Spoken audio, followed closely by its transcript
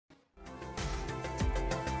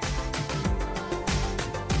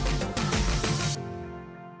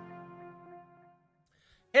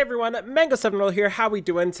Hey everyone, Mango7Roll here, how we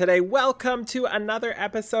doing today? Welcome to another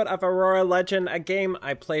episode of Aurora Legend, a game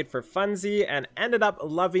I played for funsie and ended up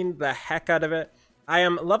loving the heck out of it. I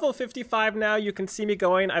am level 55 now, you can see me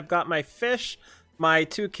going. I've got my fish, my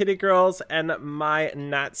two kitty girls, and my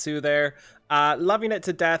Natsu there. Loving it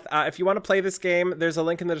to death. If you want to play this game, there's a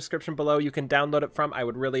link in the description below you can download it from. I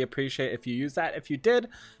would really appreciate if you use that if you did.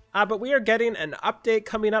 But we are getting an update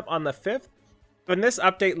coming up on the 5th. And this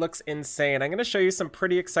update looks insane. I'm going to show you some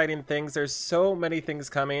pretty exciting things. There's so many things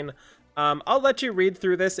coming. I'll let you read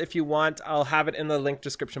through this if you want. I'll have it in the link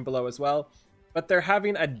description below as well. But they're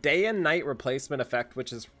having a day and night replacement effect,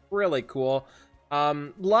 which is really cool.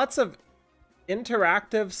 Lots of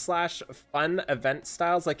interactive slash fun event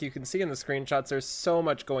styles. Like you can see in the screenshots, there's so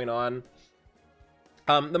much going on.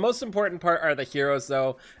 The most important part are the heroes,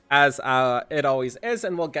 though, as it always is,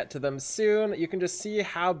 and we'll get to them soon. You can just see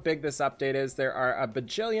how big this update is. There are a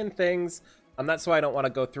bajillion things. That's why I don't want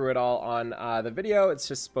to go through it all on the video. It's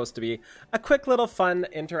just supposed to be a quick little fun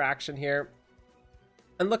interaction here.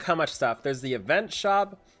 And look how much stuff. There's the event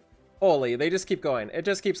shop. Holy, they just keep going. It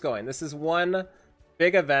just keeps going. This is one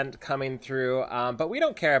big event coming through, but we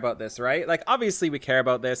don't care about this, right? Like, obviously we care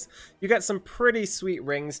about this. You get some pretty sweet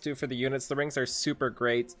rings too for the units. The rings are super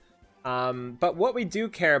great, but what we do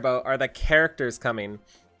care about are the characters coming,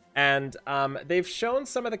 and they've shown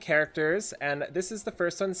some of the characters, and this is the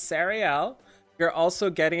first one, Sariel. You're also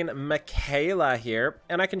getting Michaela here,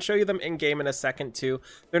 and I can show you them in game in a second too.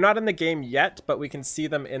 They're not in the game yet, but we can see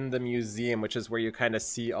them in the museum, which is where you kind of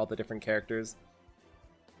see all the different characters.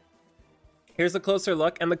 Here's a closer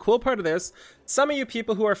look, and the cool part of this, some of you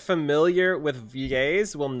people who are familiar with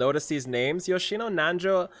VAs will notice these names. Yoshino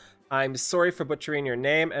Nanjo, I'm sorry for butchering your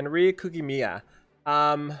name, and Rie Kugimiya.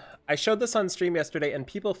 I showed this on stream yesterday, and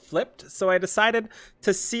people flipped, so I decided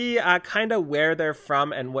to see kind of where they're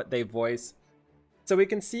from and what they voice. So we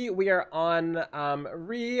can see we are on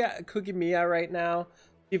Rie Kugimiya right now.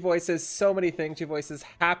 She voices so many things. She voices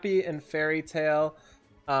Happy in Fairy Tale.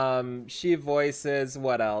 She voices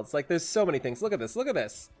what else? Like, there's so many things. Look at this. Look at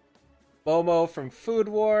this. Momo from Food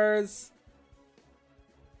Wars.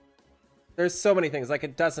 There's so many things. Like,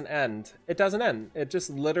 it doesn't end. It doesn't end. It just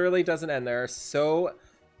literally doesn't end. There are so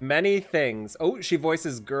many things. Oh, she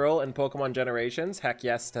voices Girl in Pokemon Generations. Heck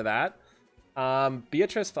yes to that.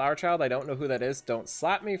 Beatrice Flowerchild. I don't know who that is. Don't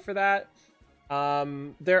slap me for that.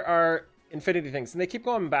 There are infinity things, and they keep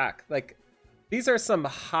going back. Like, these are some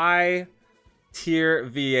high tier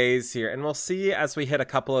VAs here, and we'll see as we hit a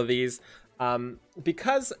couple of these,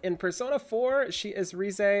 because in Persona 4 she is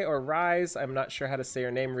Rise or Rise, I'm not sure how to say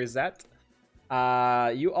her name, Risette.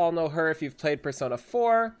 You all know her if you've played Persona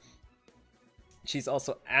 4. She's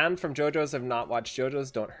also Anne from JoJo's. I've not watched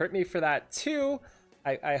JoJo's, don't hurt me for that too.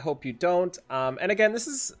 I hope you don't. And again, this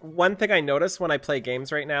is one thing I notice when I play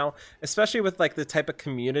games right now, especially with like the type of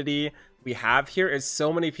community we have here, is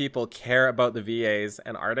so many people care about the VAs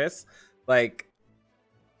and artists. Like,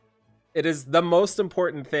 it is the most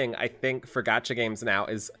important thing, I think, for gacha games now,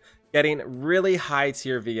 is getting really high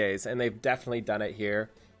tier VAs, and they've definitely done it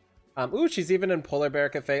here. Ooh, she's even in Polar Bear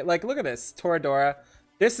Cafe. Like, look at this. Toradora.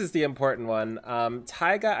 This is the important one.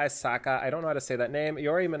 Taiga Asaka. I don't know how to say that name.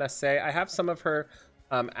 Yori Minase. I have some of her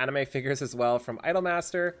anime figures as well from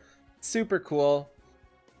Idolmaster. Super cool.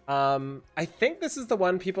 I think this is the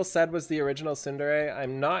one people said was the original Tsundere.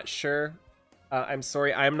 I'm not sure. I'm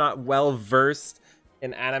sorry, I'm not well versed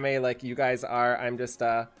in anime like you guys are. I'm just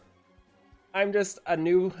a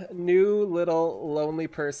new little lonely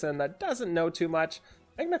person that doesn't know too much.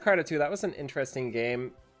 Magna Carta 2, that was an interesting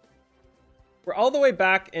game. We're all the way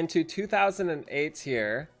back into 2008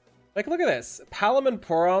 here. Like, look at this. Palom and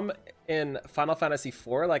Porom in Final Fantasy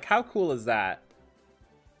IV. Like, how cool is that?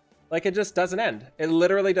 Like, it just doesn't end. It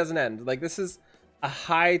literally doesn't end. Like, this is a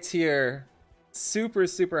high tier, super,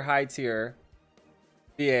 super high tier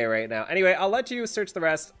VA right now. Anyway, I'll let you search the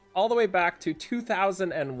rest all the way back to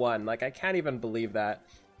 2001. Like, I can't even believe that.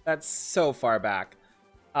 That's so far back.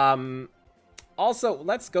 Also,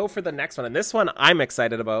 let's go for the next one, and this one I'm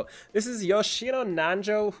excited about. This is Yoshino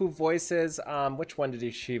Nanjo, who voices which one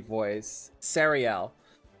did she voice? Sariel.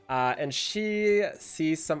 And she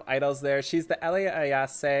sees some idols there. She's the Elia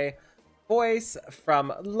Ayase voice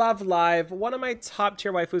from Love Live, one of my top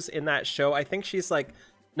tier waifus in that show. I think she's like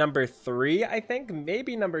number 3, I think,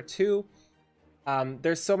 maybe number 2.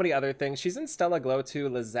 There's so many other things. She's in Stella Glow too,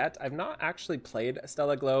 Lizette. I've not actually played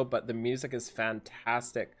Stella Glow, but the music is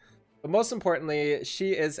fantastic. But most importantly,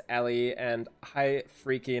 she is Ellie, and I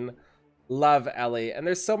freaking love Ellie. And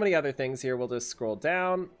there's so many other things here. We'll just scroll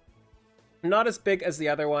down. Not as big as the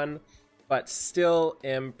other one, but still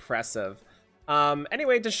impressive.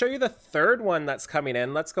 Anyway, to show you the third one that's coming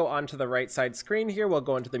in, let's go on to the right side screen here. We'll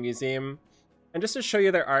go into the museum. And just to show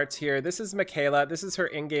you their arts here, this is Michaela. This is her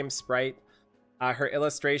in-game sprite. Her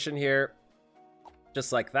illustration here,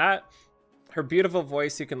 just like that. Her beautiful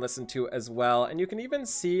voice you can listen to as well. And you can even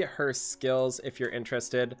see her skills if you're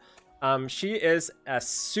interested. She is a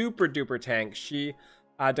super duper tank. She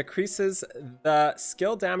decreases the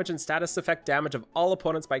skill damage and status effect damage of all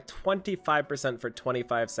opponents by 25% for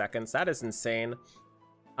 25 seconds. That is insane.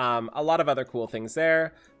 A lot of other cool things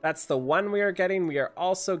there. That's the one we are getting. We are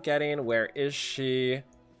also getting, where is she?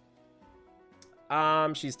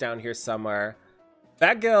 She's down here somewhere.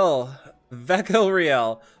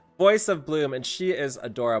 Vegilriel, voice of Bloom, and she is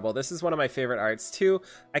adorable. This is one of my favorite arts too.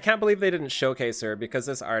 I can't believe they didn't showcase her because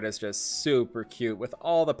this art is just super cute with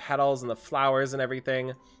all the petals and the flowers and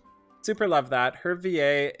everything. Super love that. Her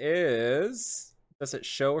VA is... Does it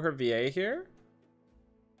show her VA here?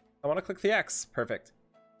 I want to click the X. Perfect.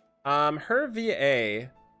 Her VA...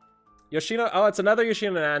 Yoshino... Oh, it's another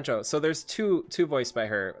Yoshino Nanjo. So there's two voiced by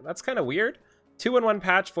her. That's kind of weird. 2 in 1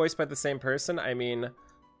 patch voiced by the same person. I mean...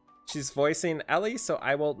 She's voicing Ellie, so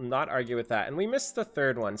I will not argue with that. And we missed the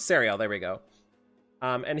third one. Sariel, there we go.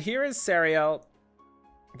 And here is Sariel.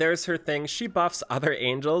 There's her thing. She buffs other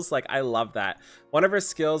angels. Like, I love that. One of her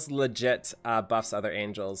skills legit buffs other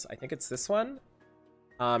angels. I think it's this one.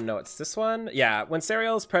 No, it's this one. Yeah, when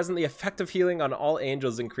Sariel is present, the effective healing on all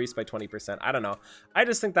angels increased by 20%. I don't know. I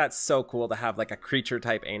just think that's so cool to have like a creature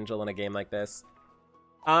type angel in a game like this.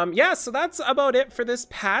 Yeah, so that's about it for this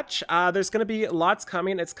patch. There's going to be lots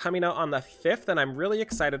coming. It's coming out on the 5th, and I'm really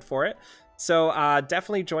excited for it. So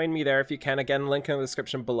definitely join me there if you can. Again, link in the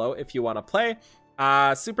description below if you want to play.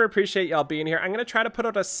 Super appreciate y'all being here. I'm going to try to put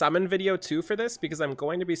out a summon video too for this because I'm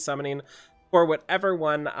going to be summoning for whatever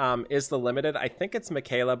one is the limited. I think it's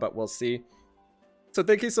Michaela, but we'll see. So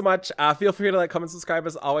thank you so much. Feel free to like, comment, subscribe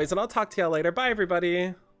as always, and I'll talk to y'all later. Bye,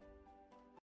 everybody.